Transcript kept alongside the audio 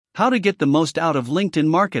How to get the most out of LinkedIn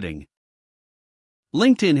marketing.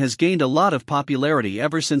 LinkedIn has gained a lot of popularity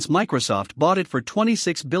ever since Microsoft bought it for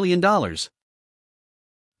 $26 billion.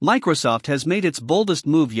 Microsoft has made its boldest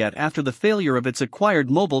move yet after the failure of its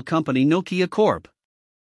acquired mobile company Nokia Corp.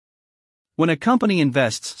 When a company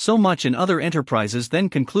invests so much in other enterprises, then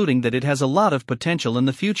concluding that it has a lot of potential in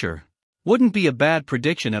the future wouldn't be a bad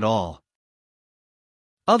prediction at all.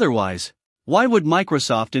 Otherwise, why would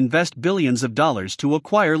Microsoft invest billions of dollars to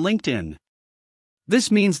acquire LinkedIn? This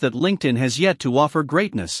means that LinkedIn has yet to offer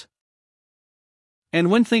greatness. And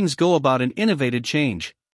when things go about an innovative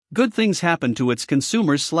change, good things happen to its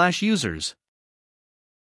consumers/users.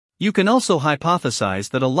 You can also hypothesize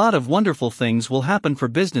that a lot of wonderful things will happen for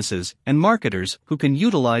businesses and marketers who can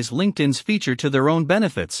utilize LinkedIn's feature to their own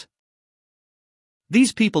benefits.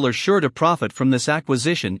 These people are sure to profit from this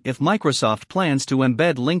acquisition if Microsoft plans to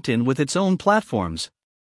embed LinkedIn with its own platforms.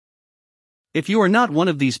 If you are not one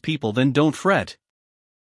of these people, then don't fret.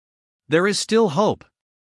 There is still hope.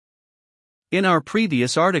 In our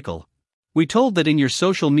previous article, we told that in your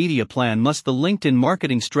social media plan must the LinkedIn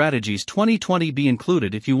Marketing Strategies 2020 be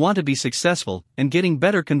included if you want to be successful and getting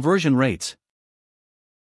better conversion rates.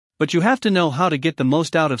 But you have to know how to get the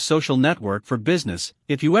most out of social network for business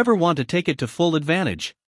if you ever want to take it to full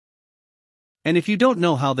advantage. And if you don't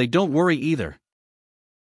know how, they don't worry either.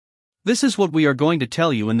 This is what we are going to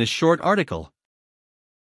tell you in this short article.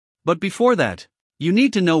 But before that, you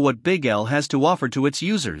need to know what Big L has to offer to its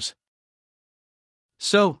users.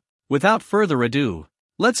 So, without further ado,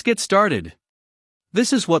 let's get started.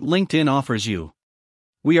 This is what LinkedIn offers you.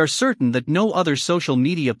 We are certain that no other social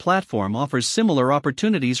media platform offers similar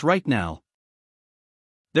opportunities right now.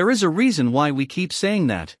 There is a reason why we keep saying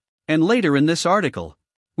that, and later in this article,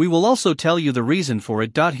 we will also tell you the reason for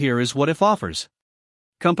it. Here is what it offers: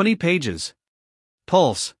 company pages,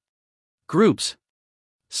 Pulse, groups,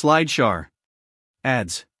 SlideShare,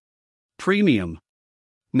 ads, premium.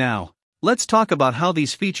 Now, let's talk about how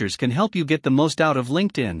these features can help you get the most out of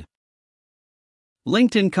LinkedIn.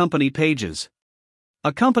 LinkedIn company pages.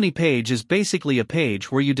 A company page is basically a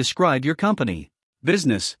page where you describe your company,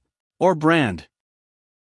 business, or brand.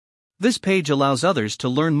 This page allows others to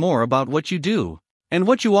learn more about what you do and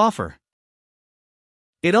what you offer.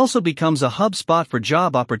 It also becomes a hub spot for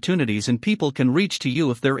job opportunities, and people can reach to you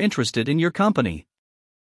if they're interested in your company.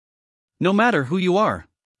 No matter who you are,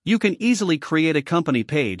 you can easily create a company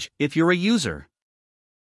page if you're a user.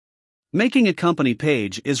 Making a company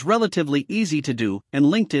page is relatively easy to do, and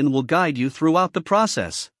LinkedIn will guide you throughout the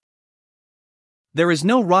process. There is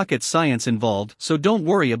no rocket science involved, so don't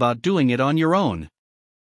worry about doing it on your own.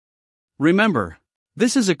 Remember,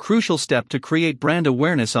 this is a crucial step to create brand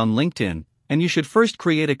awareness on LinkedIn, and you should first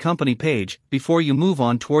create a company page before you move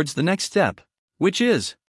on towards the next step, which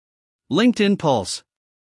is LinkedIn Pulse.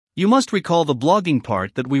 You must recall the blogging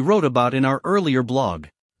part that we wrote about in our earlier blog,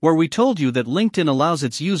 where we told you that LinkedIn allows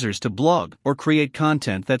its users to blog or create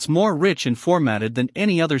content that's more rich and formatted than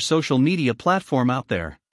any other social media platform out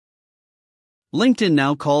there. LinkedIn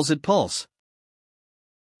now calls it Pulse.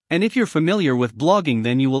 And if you're familiar with blogging,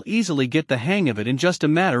 then you will easily get the hang of it in just a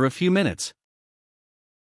matter of few minutes.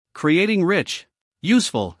 Creating rich,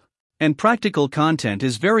 useful, and practical content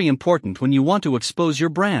is very important when you want to expose your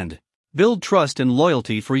brand, build trust and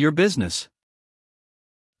loyalty for your business.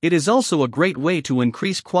 It is also a great way to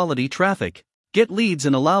increase quality traffic, get leads,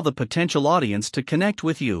 and allow the potential audience to connect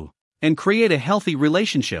with you and create a healthy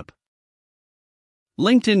relationship.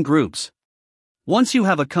 LinkedIn groups. Once you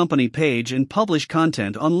have a company page and publish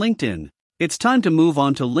content on LinkedIn, it's time to move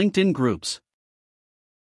on to LinkedIn groups.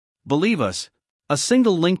 Believe us, a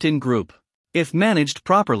single LinkedIn group, if managed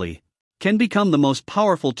properly, can become the most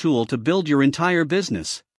powerful tool to build your entire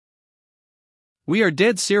business. We are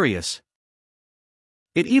dead serious.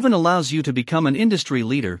 It even allows you to become an industry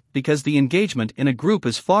leader because the engagement in a group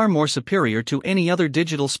is far more superior to any other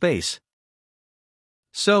digital space.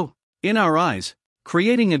 So, in our eyes,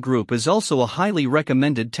 creating a group is also a highly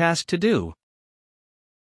recommended task to do.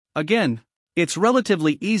 Again, it's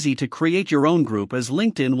relatively easy to create your own group, as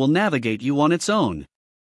LinkedIn will navigate you on its own.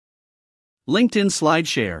 LinkedIn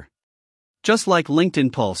SlideShare. Just like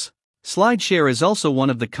LinkedIn Pulse, SlideShare is also one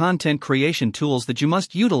of the content creation tools that you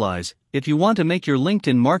must utilize if you want to make your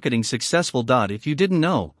LinkedIn marketing successful. If you didn't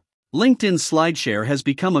know, LinkedIn SlideShare has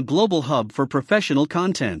become a global hub for professional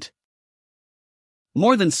content.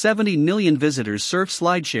 More than 70 million visitors surf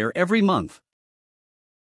SlideShare every month.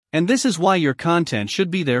 And this is why your content should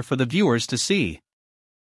be there for the viewers to see.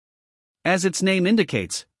 As its name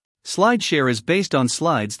indicates, SlideShare is based on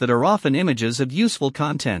slides that are often images of useful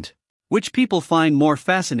content, which people find more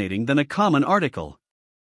fascinating than a common article.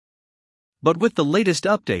 But with the latest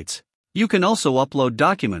updates, you can also upload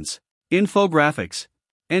documents, infographics,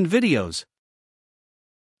 and videos.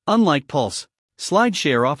 Unlike Pulse,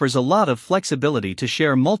 SlideShare offers a lot of flexibility to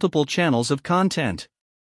share multiple channels of content.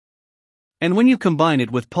 And when you combine it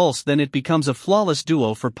with Pulse, then it becomes a flawless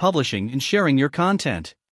duo for publishing and sharing your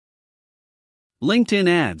content. LinkedIn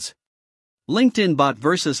ads. LinkedIn bot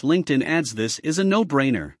versus LinkedIn ads. This is a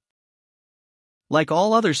no-brainer. Like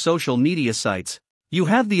all other social media sites, you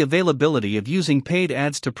have the availability of using paid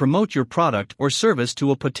ads to promote your product or service to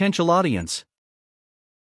a potential audience.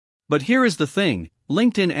 But here is the thing,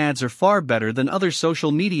 LinkedIn ads are far better than other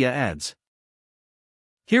social media ads.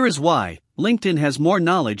 Here is why: LinkedIn has more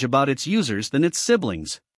knowledge about its users than its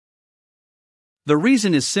siblings. The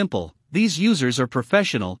reason is simple: these users are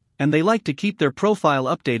professional, and they like to keep their profile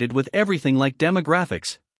updated with everything like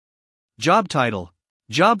demographics, job title,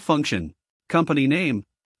 job function, company name,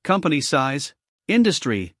 company size,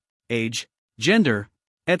 industry, age, gender,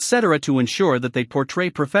 etc. to ensure that they portray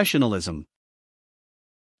professionalism.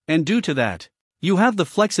 And due to that, you have the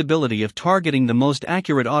flexibility of targeting the most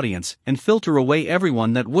accurate audience and filter away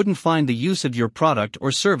everyone that wouldn't find the use of your product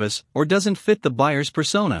or service or doesn't fit the buyer's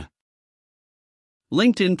persona.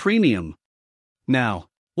 LinkedIn Premium. Now,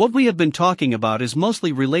 what we have been talking about is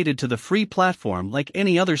mostly related to the free platform like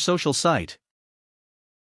any other social site.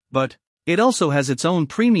 But it also has its own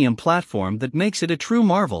premium platform that makes it a true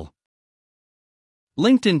marvel.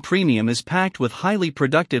 LinkedIn Premium is packed with highly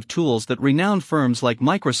productive tools that renowned firms like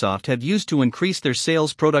Microsoft have used to increase their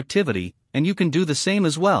sales productivity, and you can do the same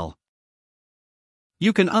as well.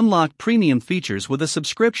 You can unlock premium features with a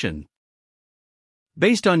subscription.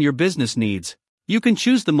 Based on your business needs, you can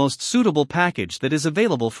choose the most suitable package that is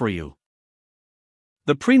available for you.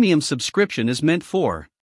 The premium subscription is meant for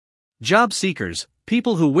job seekers,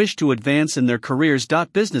 people who wish to advance in their careers.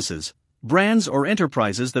 Businesses, brands or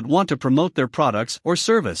enterprises that want to promote their products or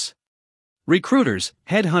service. Recruiters,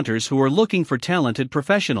 headhunters who are looking for talented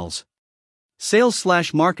professionals.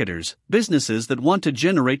 Sales/marketers, businesses that want to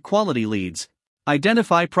generate quality leads,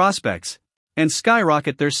 identify prospects, and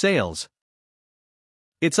skyrocket their sales.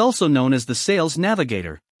 It's also known as the Sales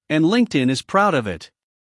Navigator, and LinkedIn is proud of it.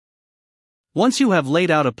 Once you have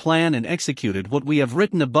laid out a plan and executed what we have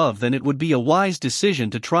written above, then it would be a wise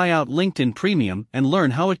decision to try out LinkedIn Premium and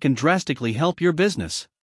learn how it can drastically help your business.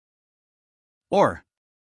 Or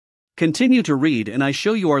continue to read and I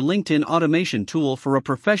show you our LinkedIn automation tool for a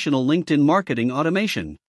professional LinkedIn marketing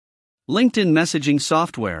automation. LinkedIn messaging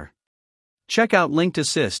software. Check out Linked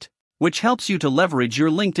Assist, which helps you to leverage your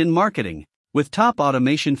LinkedIn marketing with top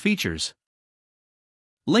automation features.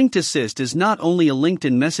 Linked Assist is not only a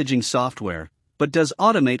LinkedIn messaging software, but does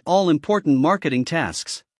automate all important marketing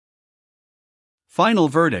tasks. Final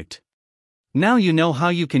verdict. Now you know how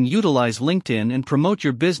you can utilize LinkedIn and promote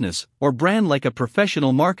your business or brand like a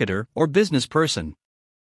professional marketer or business person.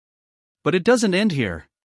 But it doesn't end here.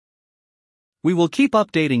 We will keep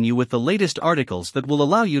updating you with the latest articles that will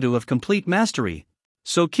allow you to have complete mastery.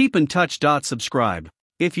 So keep in touch. Subscribe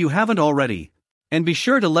if you haven't already, and be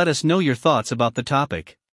sure to let us know your thoughts about the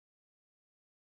topic.